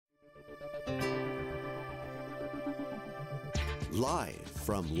Live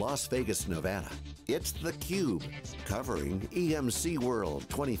from Las Vegas, Nevada, it's theCUBE, covering EMC World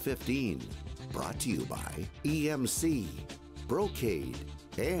 2015. Brought to you by EMC, Brocade,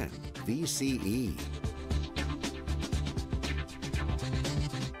 and VCE.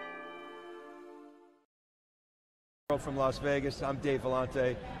 From Las Vegas, I'm Dave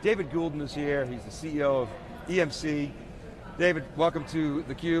Vellante. David Goulden is here, he's the CEO of EMC. David, welcome to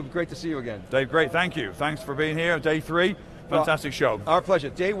theCUBE, great to see you again. Dave, great, thank you. Thanks for being here, day 3, fantastic show. Our pleasure.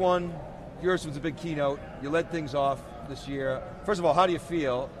 Day 1, yours was a big keynote, you led things off this year. First of all, how do you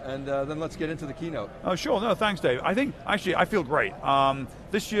feel? And then let's get into the keynote. Oh sure, no thanks Dave. I think, actually, I feel great.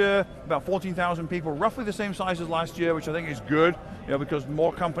 This year, about 14,000 people, roughly the same size as last year, which I think is good, because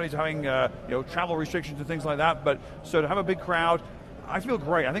more companies are having travel restrictions and things like that, but so to have a big crowd, I feel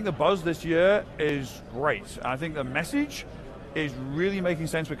great. I think the buzz this year is great. I think the message is really making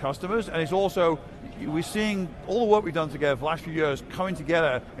sense for customers, and it's also, we're seeing all the work we've done together for the last few years coming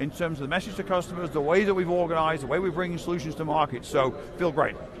together in terms of the message to customers, the way that we've organized, the way we're bringing solutions to market, so feel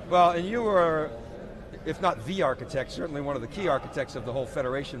great. Well, and you were, if not the architect, certainly one of the key architects of the whole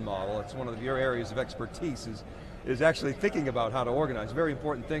federation model. It's one of your areas of expertise is actually thinking about how to organize. Very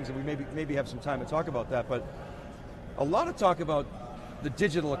important things, and we maybe have some time to talk about that, but a lot of talk about the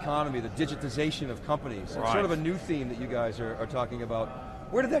digital economy, the digitization of companies. Right. It's sort of a new theme that you guys are talking about.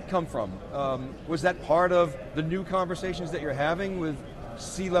 Where did that come from? Was that part of the new conversations that you're having with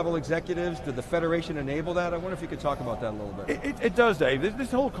C-level executives? Did the Federation enable that? I wonder if you could talk about that a little bit. It does, Dave. This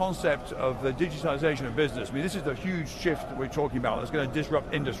whole concept of the digitization of business, I mean, this is the huge shift that we're talking about that's going to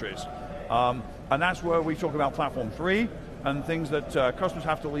disrupt industries. And that's where we talk about Platform 3 and things that customers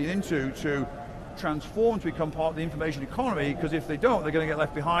have to lean into to transform to become part of the information economy, because if they don't, they're going to get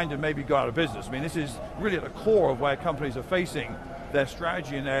left behind and maybe go out of business. I mean, this is really at the core of where companies are facing their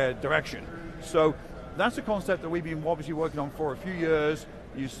strategy and their direction. So that's a concept that we've been obviously working on for a few years.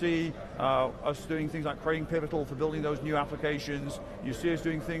 You see us doing things like creating Pivotal for building those new applications. You see us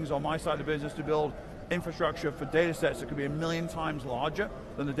doing things on my side of the business to build infrastructure for data sets that could be 1,000,000 times larger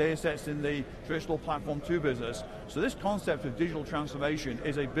than the data sets in the traditional Platform 2 business. So this concept of digital transformation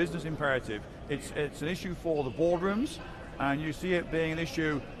is a business imperative. It's an issue for the boardrooms, and you see it being an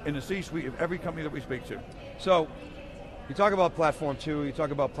issue in the C-suite of every company that we speak to. So, you talk about Platform 2, you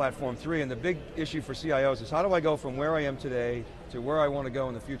talk about Platform 3, and the big issue for CIOs is how do I go from where I am today to where I want to go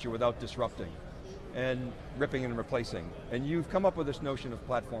in the future without disrupting and ripping and replacing. And you've come up with this notion of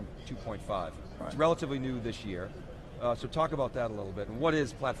Platform 2.5. Right. It's relatively new this year. So talk about that a little bit. And what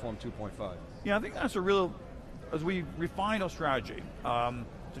is Platform 2.5? Yeah, I think that's a real, as we refine our strategy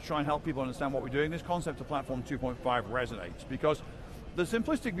to try and help people understand what we're doing, this concept of Platform 2.5 resonates, because the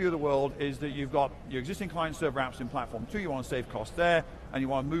simplistic view of the world is that you've got your existing client server apps in Platform 2, you want to save costs there, and you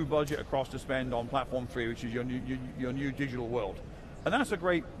want to move budget across to spend on Platform 3, which is your new digital world. And that's a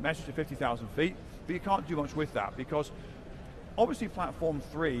great message to 50,000 feet, but you can't do much with that, because obviously Platform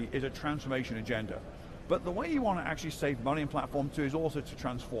 3 is a transformation agenda. But the way you want to actually save money in Platform 2 is also to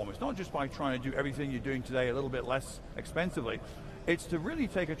transform. It's not just by trying to do everything you're doing today a little bit less expensively. It's to really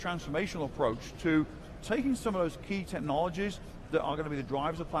take a transformational approach to taking some of those key technologies that are going to be the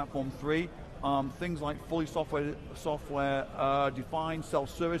drivers of Platform 3, things like fully software-defined,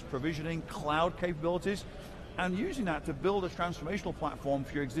 self-service, provisioning, cloud capabilities, and using that to build a transformational platform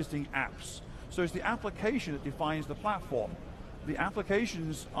for your existing apps. So it's the application that defines the platform. The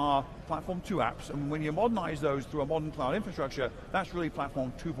applications are Platform 2 apps, and when you modernize those through a modern cloud infrastructure, that's really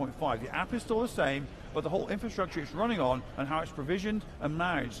Platform 2.5. The app is still the same, but the whole infrastructure it's running on and how it's provisioned and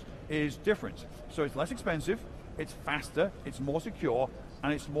managed is different. So it's less expensive, it's faster, it's more secure,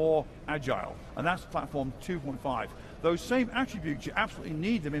 and it's more agile. And that's Platform 2.5. Those same attributes, you absolutely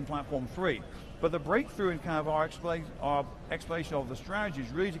need them in Platform 3. But the breakthrough in kind of our explanation of the strategy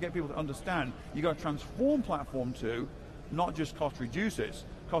is really to get people to understand you've got to transform Platform 2, not just cost reduces.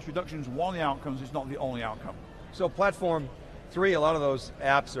 Cost reduction is one of the outcomes, it's not the only outcome. So Platform 3, a lot of those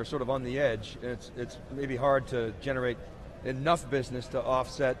apps are sort of on the edge. It's maybe hard to generate enough business to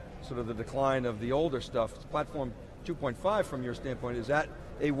offset sort of the decline of the older stuff. Platform 2.5 from your standpoint, is that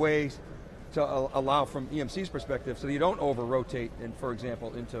a way to allow from EMC's perspective so that you don't over-rotate, for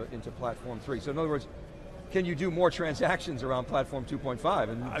example, into Platform 3? So in other words, can you do more transactions around Platform 2.5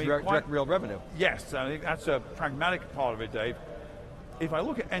 and direct real revenue? Yes, I think that's a pragmatic part of it, Dave. If I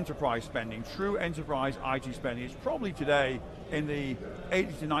look at enterprise spending, true enterprise IT spending, it's probably today in the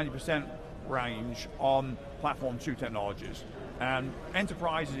 80 to 90% range on Platform 2 technologies. And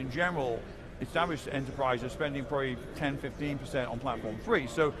enterprises in general, established enterprises are spending probably 10, 15% on Platform 3.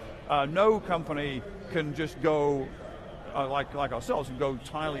 So no company can just go like ourselves and go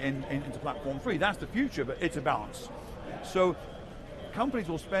entirely into Platform 3. That's the future, but it's a balance. So companies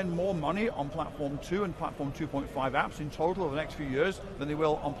will spend more money on Platform 2 and Platform 2.5 apps in total over the next few years than they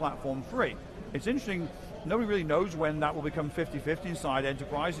will on Platform 3. It's interesting, nobody really knows when that will become 50-50 inside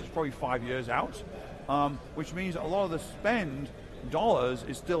enterprise. It's probably 5 years out, which means a lot of the spend dollars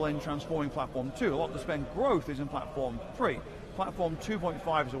is still in transforming Platform 2. A lot of the spend growth is in Platform 3. Platform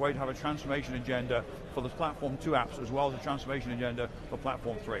 2.5 is a way to have a transformation agenda for the Platform 2 apps, as well as a transformation agenda for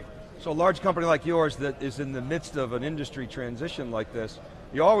Platform 3. So a large company like yours that is in the midst of an industry transition like this,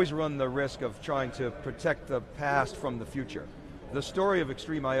 you always run the risk of trying to protect the past from the future. The story of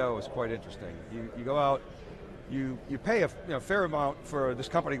Extreme.io is quite interesting. You go out, you pay a fair amount for this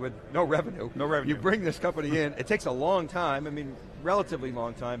company with no revenue. No revenue. You bring this company in, it takes a long time, I mean, relatively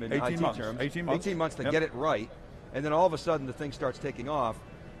long time in 18 IT months. terms. 18 months. 18 months to get it right, and then all of a sudden the thing starts taking off.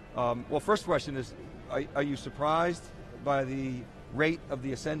 Well, first question is, are you surprised by the rate of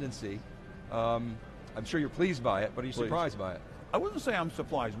the ascendancy? I'm sure you're pleased by it, but are you surprised by it? I wouldn't say I'm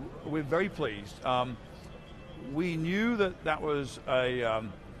surprised. We're very pleased. We knew that was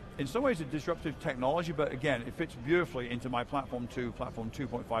in some ways a disruptive technology, but again, it fits beautifully into my Platform 2, Platform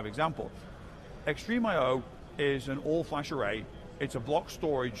 2.5 example. Extreme.io is an all-flash array. It's a block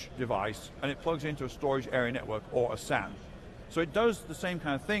storage device, and it plugs into a storage area network, or a SAN. So it does the same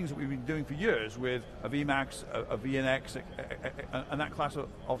kind of things that we've been doing for years with a VMAX, a VNX, and that class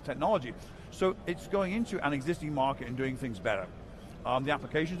of technology. So it's going into an existing market and doing things better. The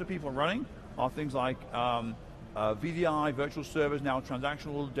applications that people are running are things like VDI, virtual servers, now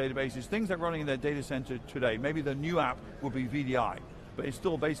transactional databases, things that are running in their data center today. Maybe the new app will be VDI, but it's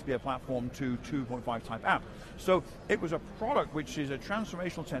still basically a Platform 2, 2.5 type app. So it was a product which is a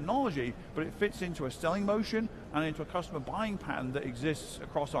transformational technology, but it fits into a selling motion and into a customer buying pattern that exists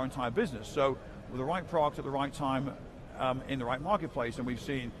across our entire business. So with the right product at the right time in the right marketplace, and we've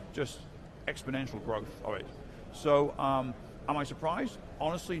seen just exponential growth of it. So am I surprised?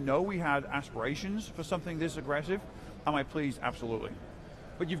 Honestly, no. We had aspirations for something this aggressive. Am I pleased? Absolutely.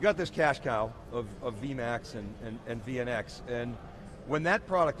 But you've got this cash cow of VMAX and VNX, and when that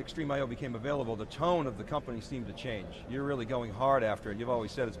product, Extreme.io, became available, the tone of the company seemed to change. You're really going hard after it. You've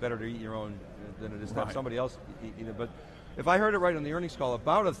always said it's better to eat your own than it is to have somebody else eat it. But if I heard it right on the earnings call,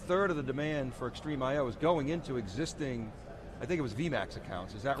 about a third of the demand for Extreme.io is going into existing, I think it was VMAX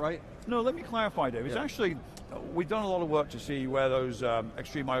accounts, is that right? No, let me clarify, Dave. It's actually, we've done a lot of work to see where those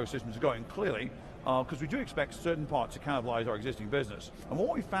Extreme.io systems are going, clearly, because we do expect certain parts to cannibalize our existing business. And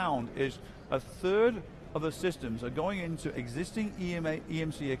what we found is a third of the systems are going into existing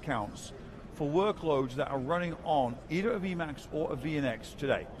EMC accounts for workloads that are running on either a VMAX or a VNX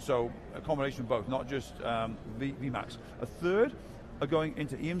today. So a combination of both, not just VMAX. A third are going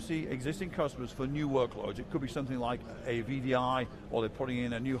into EMC existing customers for new workloads. It could be something like a VDI, or they're putting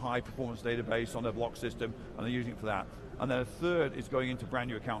in a new high performance database on their block system and they're using it for that. And then a third is going into brand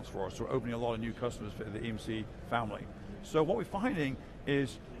new accounts for us. So we're opening a lot of new customers for the EMC family. So what we're finding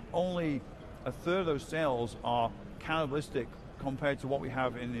is only a third of those sales are cannibalistic compared to what we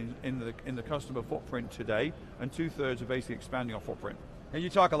have in the customer footprint today, and 2/3 are basically expanding our footprint. And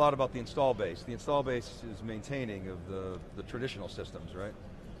you talk a lot about the install base. The install base is maintaining of the traditional systems, right?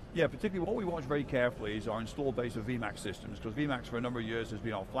 Yeah, particularly what we watch very carefully is our install base of VMAX systems, because VMAX for a number of years has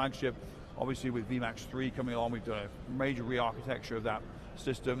been our flagship. Obviously with VMAX 3 coming along, we've done a major re-architecture of that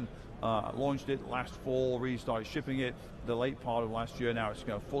system. Launched it last fall, restarted shipping it the late part of last year. Now it's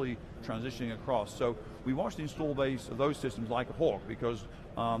fully transitioning across. So we watch the install base of those systems like a hawk, because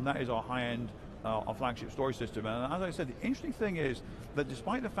that is our high-end, our flagship storage system. And as I said, the interesting thing is that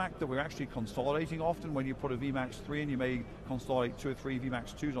despite the fact that we're actually consolidating often, when you put a VMAX 3 in, you may consolidate 2 or 3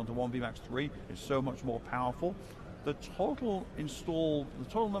 VMAX 2s onto one VMAX 3. It's so much more powerful. The total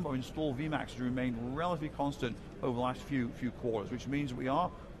number of installed VMAXs remained relatively constant over the last few quarters, which means we are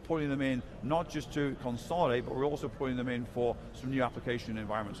putting them in not just to consolidate, but we're also putting them in for some new application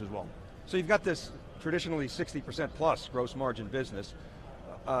environments as well. So you've got this traditionally 60% plus gross margin business.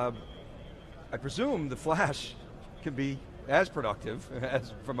 I presume the flash can be as productive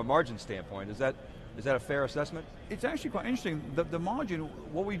as from a margin standpoint. Is that a fair assessment? It's actually quite interesting. The margin,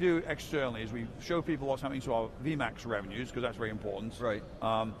 what we do externally is we show people what's happening to our VMAX revenues, because that's very important. Right.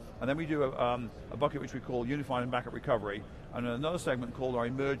 And then we do a bucket which we call Unified and Backup Recovery, and another segment called our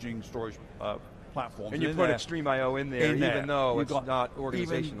Emerging Storage Platforms. And you put Extreme.io in there, even though it's not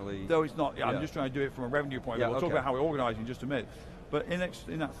organizationally. Even though it's not, I'm just trying to do it from a revenue point of view. We'll talk about how we organize in just a minute. But in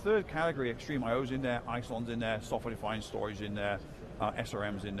that third category, Extreme.io's in there, Isilon's in there, software-defined storage in there,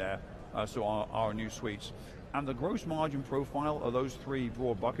 SRM's in there, so our new suites. And the gross margin profile of those three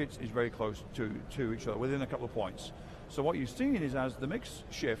broad buckets is very close to each other, within a couple of points. So what you've seen is, as the mix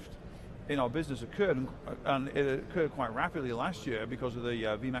shift in our business occurred, and it occurred quite rapidly last year because of the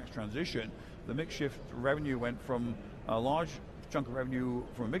VMAX transition. The mix shift revenue went from a large chunk of revenue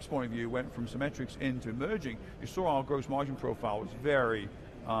from a mix point of view, went from Symmetrics into emerging. You saw our gross margin profile was very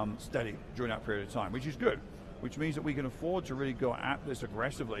steady during that period of time, which is good, which means that we can afford to really go at this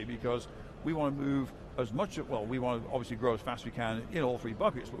aggressively because we want to move as much, well, we want to obviously grow as fast as we can in all three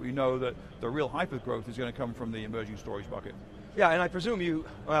buckets, but we know that the real hyper growth is going to come from the emerging storage bucket. Yeah, and I presume you,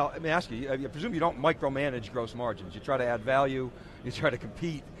 well, let me ask you, I presume you don't micromanage gross margins. You try to add value, you try to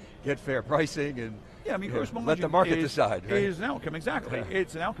compete, get fair pricing, and yeah, I mean, gross margin let the market decide, right? Is an outcome, exactly.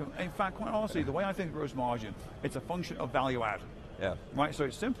 It's an outcome. In fact, quite honestly, the way I think of gross margin, it's a function of value add. Yeah. Right, so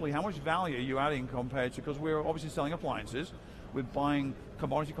it's simply how much value are you adding compared to, because we're obviously selling appliances, we're buying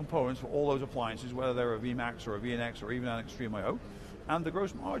commodity components for all those appliances, whether they're a VMAX or a VNX or even an Extreme IO. And the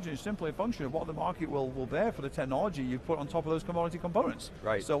gross margin is simply a function of what the market will bear for the technology you've put on top of those commodity components.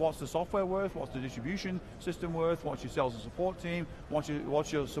 Right. So what's the software worth, what's the distribution system worth, what's your sales and support team, what's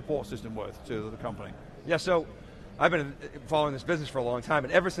your support system worth to the company? Yeah, so I've been following this business for a long time,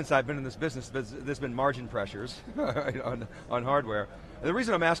 and ever since I've been in this business, there's been margin pressures on hardware. And the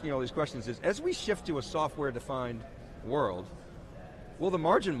reason I'm asking all these questions is, as we shift to a software-defined world, will the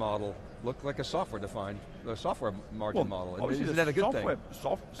margin model look like a software-defined, the software margin model? Isn't that a good thing?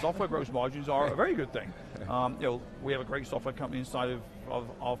 Software gross margins are a very good thing. We have a great software company inside of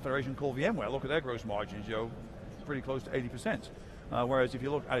our federation called VMware. Look at their gross margins, pretty close to 80%. Whereas if you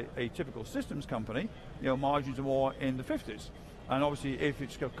look at a typical systems company, margins are more in the 50s. And obviously, if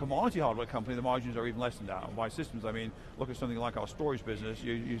it's a commodity hardware company, the margins are even less than that. And by systems, I mean, look at something like our storage business,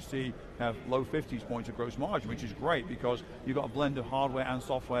 you see have low 50s points of gross margin, which is great because you've got a blend of hardware and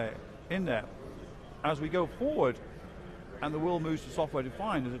software in there. As we go forward, and the world moves to software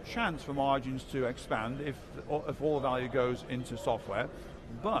defined, there's a chance for margins to expand if all the value goes into software.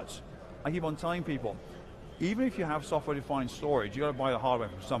 But I keep on telling people, even if you have software defined storage, you got to buy the hardware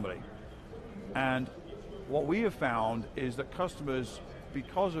from somebody. And what we have found is that customers,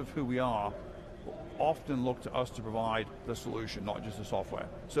 because of who we are, often look to us to provide the solution, not just the software.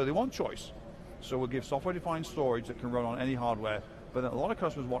 So they want choice. So we'll give software-defined storage that can run on any hardware, but then a lot of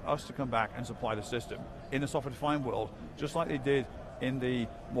customers want us to come back and supply the system in the software-defined world, just like they did in the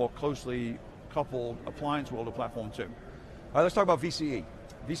more closely coupled appliance world of Platform 2. All right, let's talk about VCE.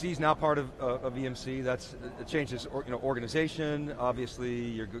 VCE is now part of EMC. It changes organization. Obviously,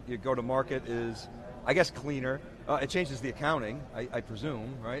 your go-to-market is, I guess, cleaner. It changes the accounting, I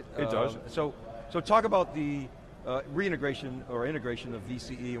presume, right? It does. So talk about the reintegration or integration of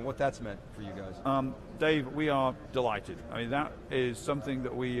VCE and what that's meant for you guys. Dave, we are delighted. I mean, that is something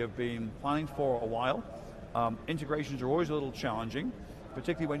that we have been planning for a while. Integrations are always a little challenging,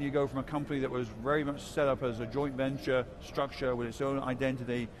 particularly when you go from a company that was very much set up as a joint venture structure with its own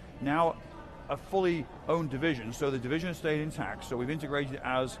identity, now a fully owned division, so the division has stayed intact, so we've integrated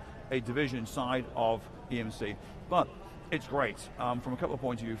as a division inside of EMC. But it's great from a couple of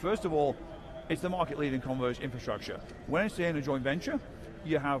points of view. First of all, it's the market leader in converged infrastructure. When it's in a joint venture,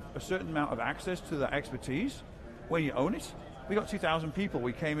 you have a certain amount of access to the expertise. When you own it, we got 2,000 people.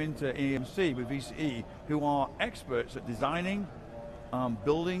 We came into EMC with VCE who are experts at designing,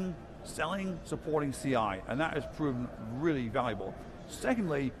 building, selling, supporting CI, and that has proven really valuable.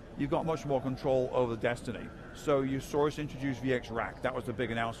 Secondly, you've got much more control over Destiny. So you saw us introduce VX Rack. That was the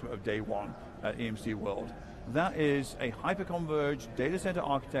big announcement of day one at EMCWORLD. That is a hyper-converged data center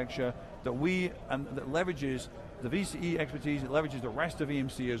architecture that that leverages the VCE expertise, it leverages the rest of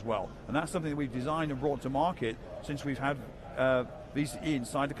EMC as well. And that's something that we've designed and brought to market since we've had VCE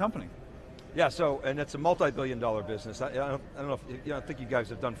inside the company. Yeah, and it's a multi-billion-dollar business. I don't know if, I think you guys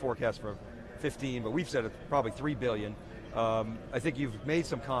have done forecasts for 15, but we've said it's probably 3 billion. I think you've made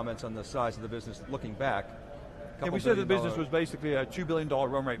some comments on the size of the business looking back. Yeah, we said the business was basically a $2 billion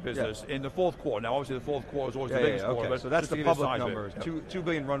run rate business in the fourth quarter. Now obviously the fourth quarter is always the biggest quarter. But so that's the public number, 2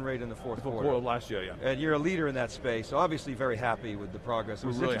 billion run rate in the fourth quarter. Of last year, yeah. And you're a leader in that space, so obviously very happy with the progress. It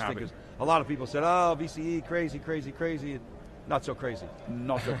was really interesting because a lot of people said, oh, VCE, crazy, crazy, crazy. Not so crazy.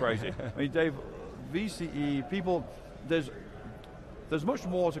 Not so crazy. I mean, Dave, VCE, there's much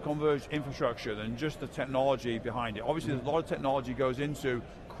more to converged infrastructure than just the technology behind it. Obviously, there's a lot of technology goes into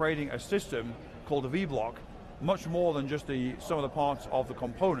creating a system called a V-block, much more than just some of the parts of the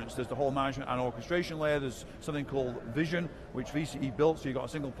components. There's the whole management and orchestration layer. There's something called Vision, which VCE built, so you've got a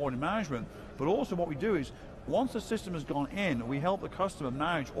single point of management. But also what we do is, once the system has gone in, we help the customer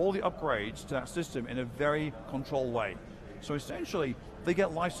manage all the upgrades to that system in a very controlled way. So essentially, they get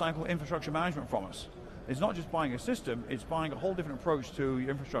lifecycle infrastructure management from us. it's not just buying a system, it's buying a whole different approach to your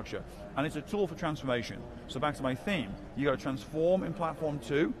infrastructure. And it's a tool for transformation. So back to my theme, you got to transform in Platform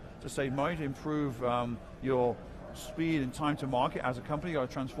 2 to save money, to improve your speed and time to market as a company. You got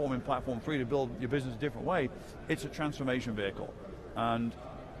to transform in Platform 3 to build your business a different way. It's a transformation vehicle. And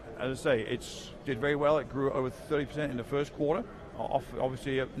as I say, it did very well. It grew over 30% in the first quarter.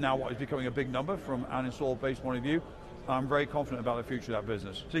 Obviously now what is becoming a big number from an installed base point of view. I'm very confident about the future of that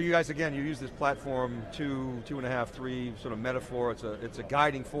business. So you guys, again, you use this platform 2, 2.5, 3 sort of metaphor. It's a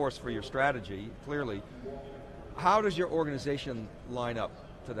guiding force for your strategy, clearly. How does your organization line up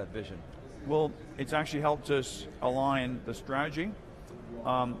to that vision? Well, it's actually helped us align the strategy,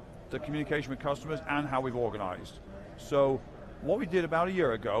 the communication with customers, and how we've organized. So what we did about a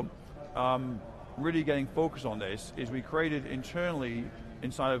year ago, really getting focused on this, is we created internally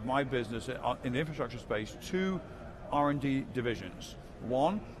inside of my business in the infrastructure space 2 R&D divisions.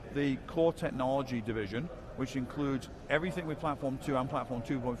 One, the core technology division, which includes everything with Platform 2 and Platform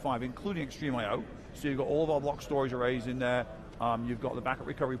 2.5, including Extreme I/O. So you've got all of our block storage arrays in there, you've got the backup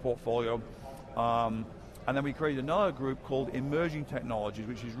recovery portfolio, and then we created another group called Emerging Technologies,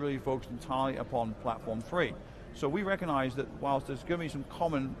 which is really focused entirely upon Platform 3. So we recognize that whilst there's going to be some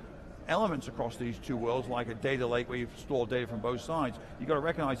common elements across these 2 worlds, like a data lake where you store data from both sides, you've got to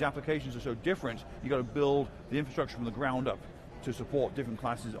recognize the applications are so different, you've got to build the infrastructure from the ground up to support different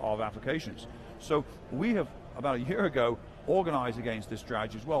classes of applications. So we have, about a year ago, organized against this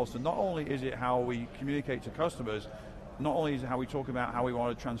strategy as well. So not only is it how we communicate to customers, not only is it how we talk about how we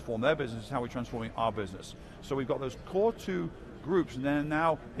want to transform their business, it's how we're transforming our business. So we've got those core 2 groups, and then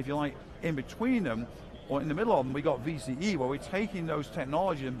now, if you like, in between them, or in the middle of them, we got VCE, where we're taking those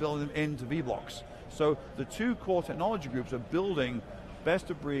technologies and building them into vBlocks. So the 2 core technology groups are building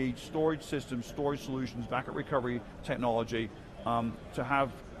best-of-breed storage systems, storage solutions, backup recovery technology, to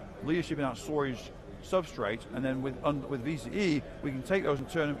have leadership in our storage substrate, and then with VCE, we can take those and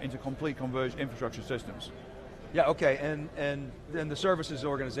turn them into complete converged infrastructure systems. Yeah, okay, and then the services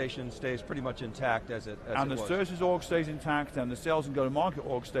organization stays pretty much intact as it was. And the services org stays intact, and the sales and go-to-market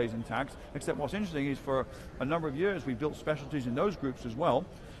org stays intact, except what's interesting is for a number of years we built specialties in those groups as well.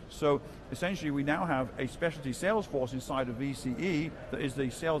 So essentially we now have a specialty sales force inside of VCE that is the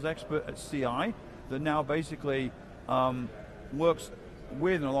sales expert at CI that now basically works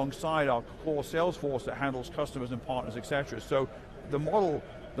with and alongside our core sales force that handles customers and partners, etc. So the model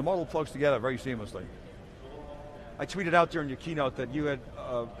plugs together very seamlessly. I tweeted out during your keynote that you had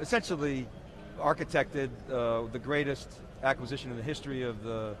essentially architected the greatest acquisition in the history of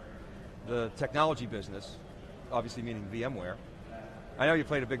the technology business, obviously meaning VMware. I know you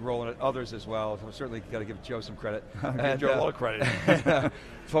played a big role in it, others as well, so certainly got to give Joe some credit. Give Joe a lot of credit.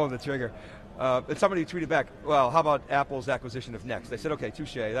 Pulling the trigger. And somebody tweeted back, well, how about Apple's acquisition of Next? They said, okay,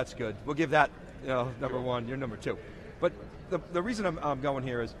 touche, that's good. We'll give that, number 1, you're number 2. But the reason I'm going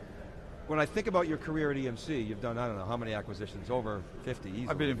here is, when I think about your career at EMC, you've done, I don't know, how many acquisitions? Over 50 easily.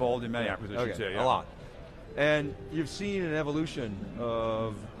 I've been involved in many acquisitions here, yeah. A lot. And you've seen an evolution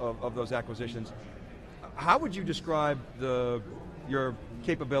of those acquisitions. How would you describe your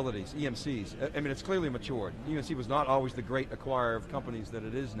capabilities, EMC's? I mean, it's clearly matured. EMC was not always the great acquirer of companies that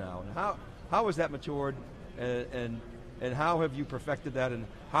it is now. And how has that matured, and how have you perfected that, and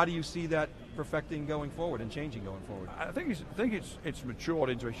how do you see that perfecting going forward and changing going forward? I think it's matured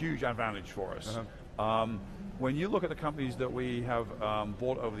into a huge advantage for us. When you look at the companies that we have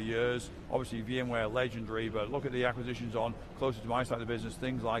bought over the years, obviously VMware, legendary, but look at the acquisitions on closer to my side of the business,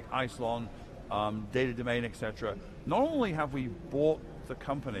 things like Isilon, Data Domain, etc. Not only have we bought the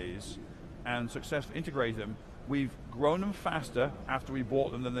companies and successfully integrated them, we've grown them faster after we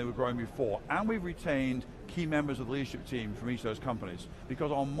bought them than they were growing before, and we've retained key members of the leadership team from each of those companies,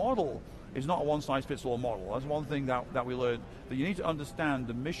 because our model is not a one-size-fits-all model. That's one thing that we learned, that you need to understand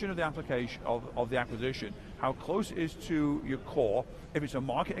the mission of the application, of the acquisition, how close it is to your core, if it's a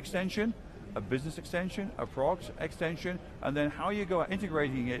market extension, a business extension, a product extension, and then how you go at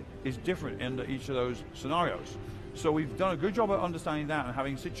integrating it is different in each of those scenarios. So we've done a good job of understanding that and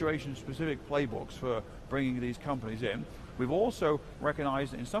having situation-specific playbooks for bringing these companies in. We've also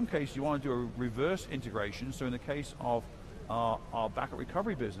recognized that in some cases you want to do a reverse integration. So in the case of our backup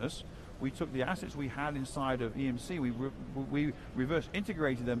recovery business, we took the assets we had inside of EMC, we reverse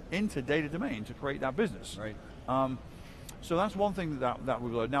integrated them into Data Domain to create that business. Right. So that's one thing that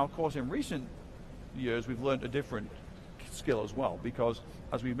we've learned. Now, of course, in recent years, we've learned a different skill as well, because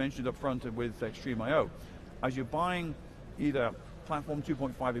as we mentioned up front with Extreme I/O, as you're buying either Platform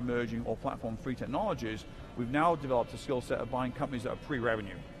 2.5 emerging or Platform 3 technologies, we've now developed a skill set of buying companies that are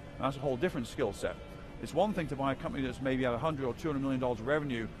pre-revenue. And that's a whole different skill set. It's one thing to buy a company that's maybe at $100 or $200 million of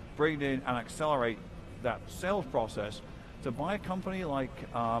revenue, bring it in and accelerate that sales process to buy a company like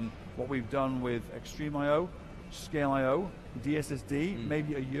what we've done with Extreme.io, Scale.io, DSSD,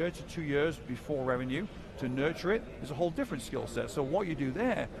 maybe a year to 2 years before revenue, to nurture it, is a whole different skill set. So what you do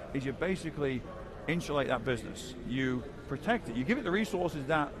there is you basically insulate that business. You protect it. You give it the resources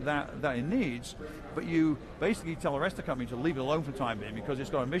that it needs, but you basically tell the rest of the company to leave it alone for the time being because it's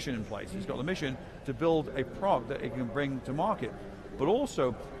got a mission in place. It's got the mission to build a product that it can bring to market. But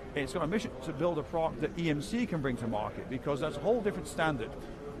also, it's got a mission to build a product that EMC can bring to market because that's a whole different standard.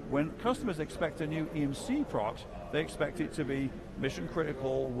 When customers expect a new EMC product, they expect it to be mission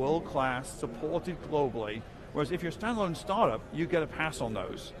critical, world class, supported globally, whereas if you're a standalone startup, you get a pass on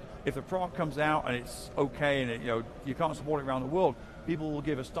those. If the product comes out and it's okay and you can't support it around the world, people will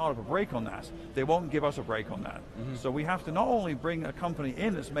give a startup a break on that. They won't give us a break on that. So we have to not only bring a company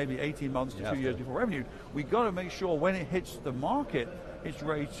in that's maybe 18 months to 2 years before revenue, we got to make sure when it hits the market, it's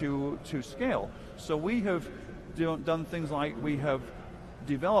ready to scale. So we have done things like we have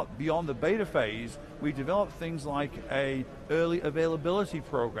developed beyond the beta phase, we developed things like a early availability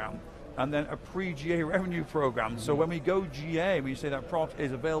program and then a pre-GA revenue program. So when we go GA, we say that product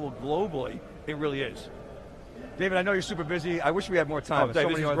is available globally, it really is. David, I know you're super busy. I wish we had more time. Oh, There's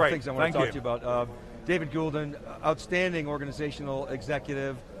David, so many other things I want to talk to you about. David Goulden, outstanding organizational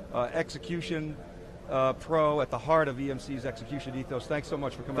executive, execution pro at the heart of EMC's execution ethos. Thanks so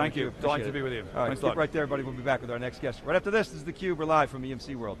much for coming. Thank you. Delighted to be with you. All right, Thanks keep right there, everybody. We'll be back with our next guest. Right after this is theCUBE. We're live from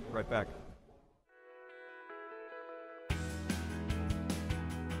EMC World. Right back.